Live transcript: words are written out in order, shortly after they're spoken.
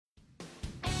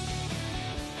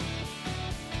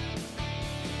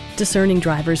discerning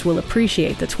drivers will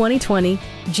appreciate the 2020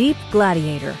 Jeep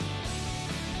Gladiator.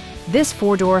 This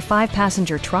four-door,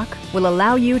 five-passenger truck will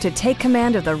allow you to take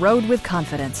command of the road with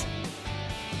confidence.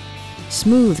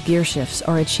 Smooth gear shifts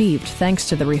are achieved thanks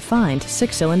to the refined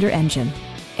six-cylinder engine.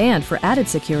 And for added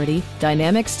security,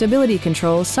 dynamic stability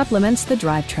control supplements the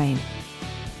drivetrain.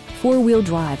 Four-wheel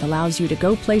drive allows you to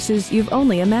go places you've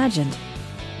only imagined.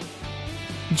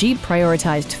 Jeep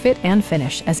prioritized fit and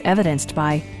finish as evidenced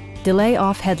by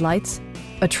delay-off headlights,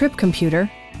 a trip computer,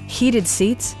 heated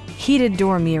seats, heated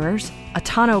door mirrors, a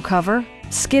tonneau cover,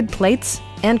 skid plates,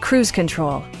 and cruise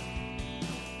control.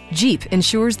 Jeep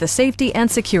ensures the safety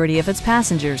and security of its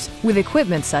passengers with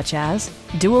equipment such as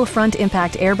dual front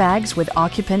impact airbags with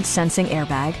occupant sensing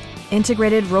airbag,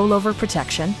 integrated rollover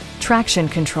protection, traction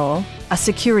control, a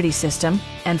security system,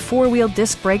 and four-wheel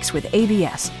disc brakes with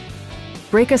ABS.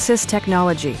 Brake Assist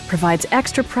technology provides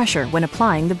extra pressure when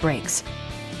applying the brakes.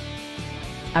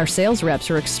 Our sales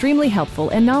reps are extremely helpful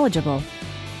and knowledgeable.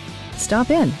 Stop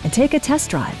in and take a test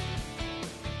drive.